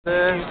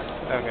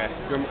Okay.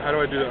 How do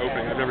I do the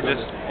opening? I've never done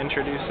Just this.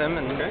 introduce him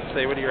and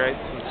say what he writes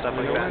and stuff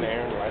like that.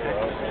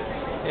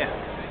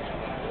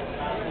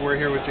 Yeah. We're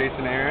here with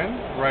Jason Aaron,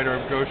 writer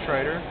of Ghost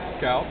Rider,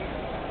 Scalped,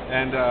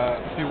 and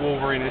a few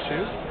Wolverine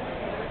issues.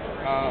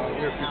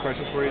 We have a few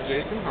questions for you,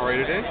 Jason. How are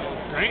you today?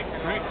 Great.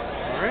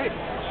 All right.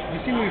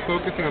 You seem to be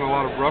focusing on a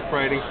lot of rough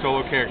riding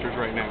solo characters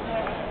right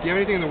now. Do you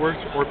have anything in the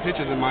works or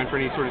pitches in mind for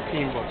any sort of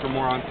team books or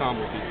more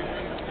ensemble pieces?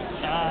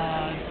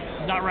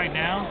 Not right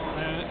now.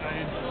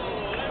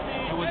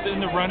 I was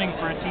in the running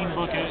for a team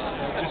book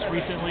just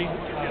recently,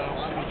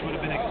 which would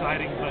have been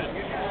exciting, but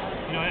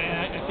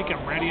I think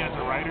I'm ready as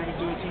a writer to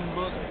do a team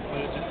book,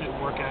 but it just didn't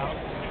work out.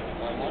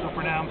 So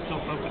for now, I'm still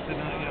focusing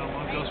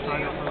on Ghost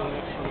Rider for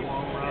the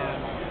long run.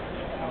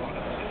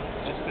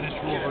 Just finished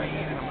Wolverine,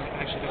 and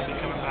I'm actually going to be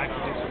coming back to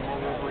do some more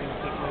Wolverine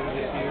stuff later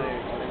this year.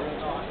 And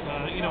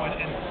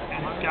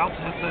Scalped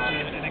has such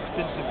an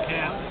extensive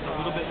cast. It's a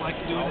little bit like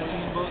doing a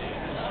team book.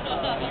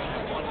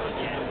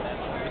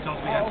 Because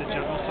we have to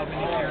juggle so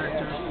many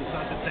characters, it's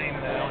not the same,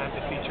 and I don't have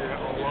to feature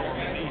all of them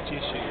in each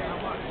issue.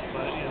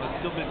 But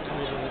it's still been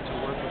cool to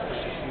work with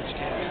such a huge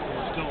cast. And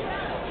we're still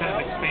kind of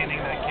expanding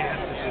that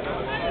cast as we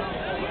go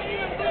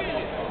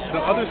along.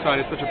 The other side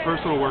is such a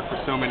personal work for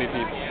so many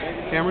people.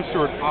 Cameron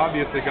Stewart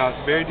obviously got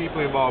very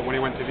deeply involved when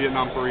he went to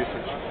Vietnam for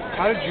research.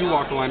 How did you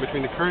walk the line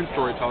between the current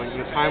storytelling and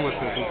the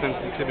timelessness and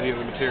sensitivity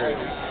of the material?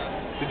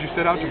 Did you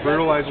set out to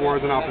brutalize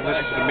wars in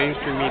opposition to the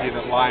mainstream media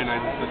that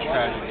lionizes such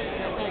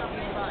tragedy?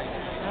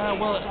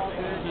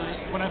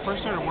 When I first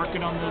started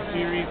working on this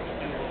series,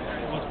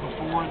 it was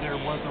before there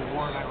was a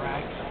war in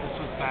Iraq.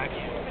 This was back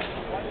in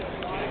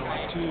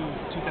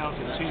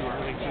 2002,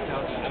 early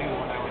 2002,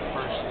 when I was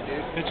first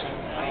pitching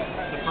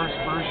the first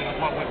version of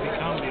what would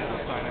become the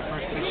other side. I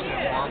first pitched it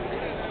at Marvel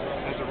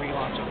as a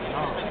relaunch of the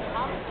novel.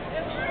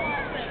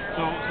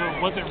 So it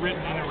wasn't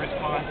written in a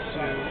response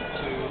to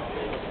the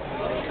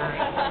current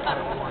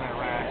war in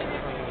Iraq or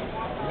the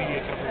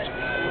media coverage of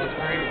that.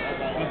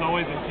 It was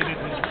always intended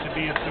to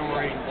be a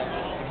story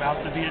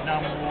about the Vietnam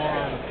War,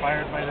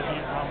 inspired by the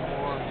Vietnam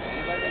War,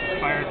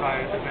 inspired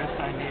by the best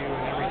I knew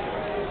and everything.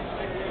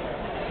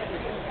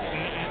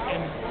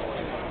 And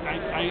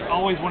I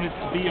always wanted it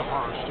to be a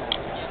horror story.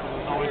 It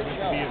was always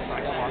meant to be a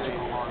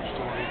psychological horror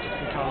story,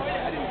 just because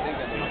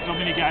so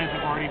many guys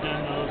have already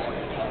done those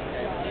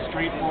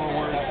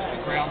straightforward,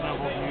 ground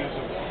level views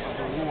of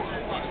the war.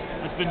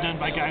 It's been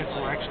done by guys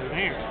who were actually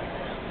there.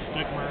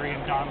 Doug Murray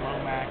and Don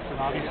Lomax,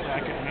 and obviously I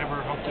could never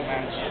hope to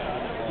match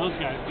those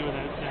guys doing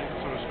that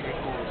sort of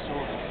straightforward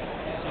story.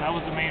 So that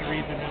was the main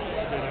reason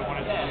that I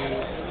wanted to do,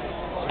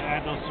 to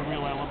add those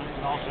surreal elements,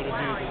 and also to do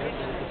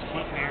the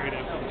split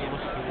narrative, to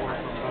look at the war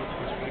from both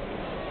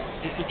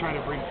perspectives, just to try to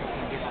bring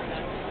something different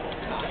to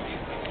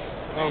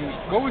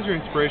it. What was your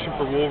inspiration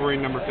for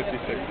Wolverine number 56?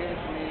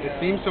 It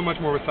seems so much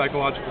more of a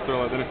psychological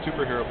thriller than a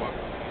superhero book.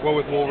 What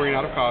with Wolverine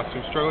out of costume,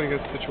 struggling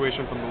against the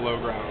situation from the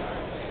low ground?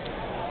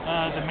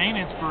 The main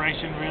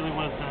inspiration really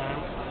was the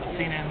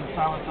scene in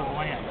Silence of the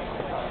Lambs.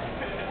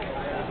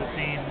 The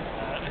scene,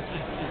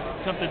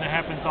 it's something that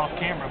happens off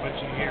camera, but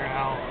you hear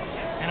how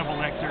Hannibal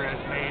Lecter has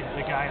made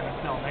the guy in the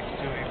cell next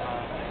to him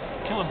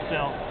kill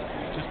himself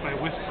just by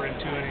whispering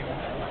to him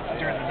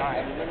during the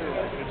night.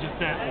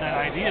 Just that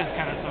idea is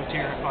kind of so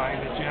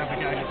terrifying that you have a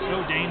guy who's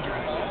so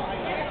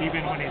dangerous,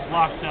 even when he's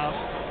locked up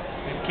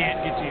and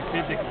can't get to you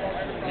physically.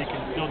 He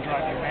can still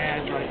drive you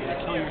mad, drive you to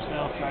kill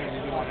yourself, drive you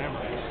to do whatever.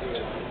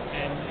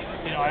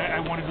 And I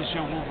wanted to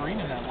show Wolverine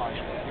in that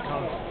light,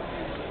 because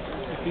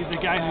if he's a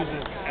guy who's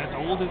as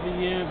old as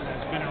he is and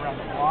has been around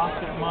the block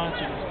that much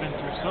and has been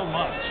through so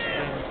much,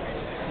 then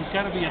he's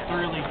got to be a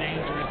thoroughly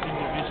dangerous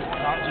individual,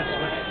 not just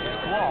with his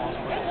claws,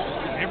 but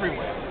just in every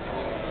way.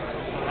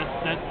 So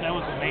that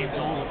was the main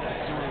goal of that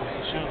story, was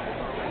to show that,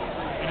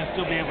 and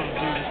still be able to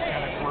do this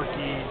kind of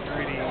quirky,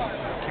 gritty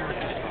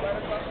character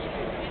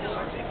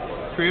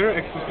stuff. Creator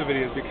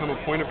exclusivity has become a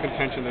point of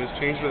contention that has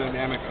changed the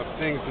dynamic of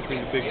things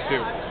between the big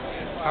two.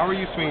 How are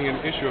you swinging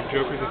an issue of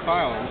Joker's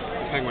Asylum,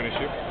 the Penguin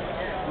issue,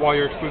 while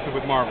you're exclusive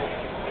with Marvel?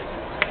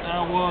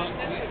 Well,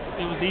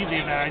 it was easy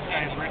that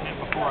I had written it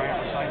before I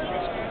ever signed the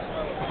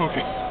exclusive.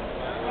 Okay.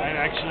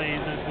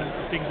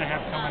 The things I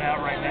have coming out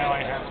right now,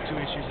 I have 2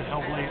 issues of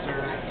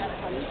Hellblazer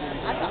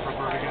for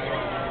Vertigo,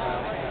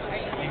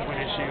 and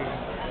Penguin issue.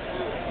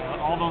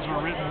 All those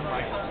were written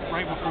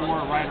right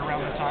before, right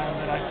around the time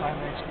that I signed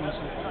the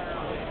exclusive.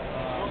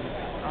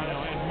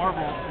 And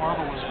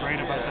Marvel was great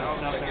about that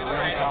stuff. They were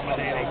really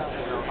accommodating.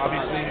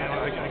 Obviously,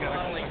 I got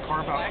a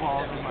carve-out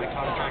clause in my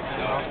contract that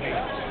allows me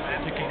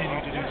to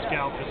continue to do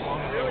Scalped as long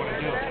as I want to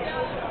do it.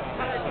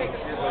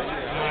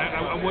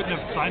 I wouldn't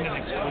have signed an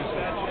exclusive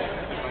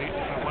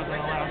if I wasn't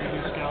allowed to do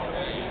Scalped.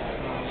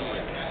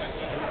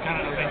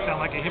 I may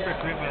sound like a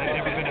hypocrite, but I've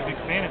never been a big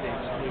fan of the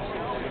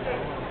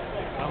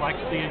exclusives. I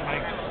like seeing my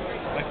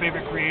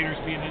favorite creators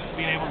being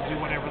able to do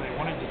whatever they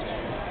wanted to do.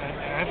 And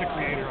as a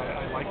creator,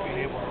 I like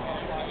being able to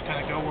kind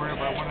of go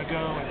wherever I want to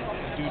go and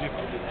do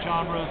different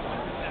genres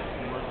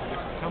and work with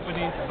different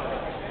companies. But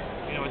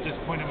at this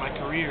point in my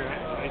career,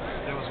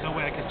 there was no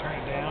way I could turn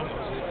it down.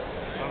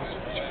 It I was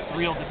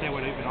thrilled that they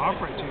would even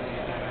offer it to me,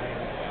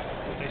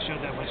 that they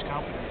showed that much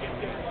confidence in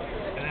me.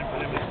 And then for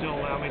them to still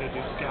allow me to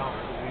do scalps,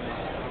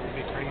 it would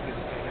be crazy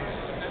to say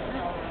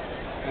no.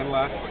 And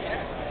lastly,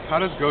 how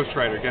does Ghost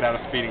Rider get out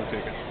of speeding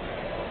tickets?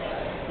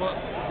 Well,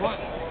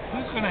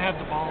 who's going to have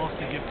the balls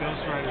to give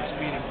Ghost Rider a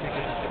speeding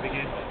ticket to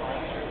begin with?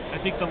 I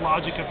think the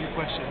logic of your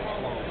question is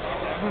flawed.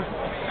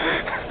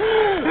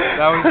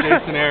 That was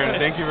Jason Aaron.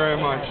 Thank you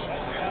very much.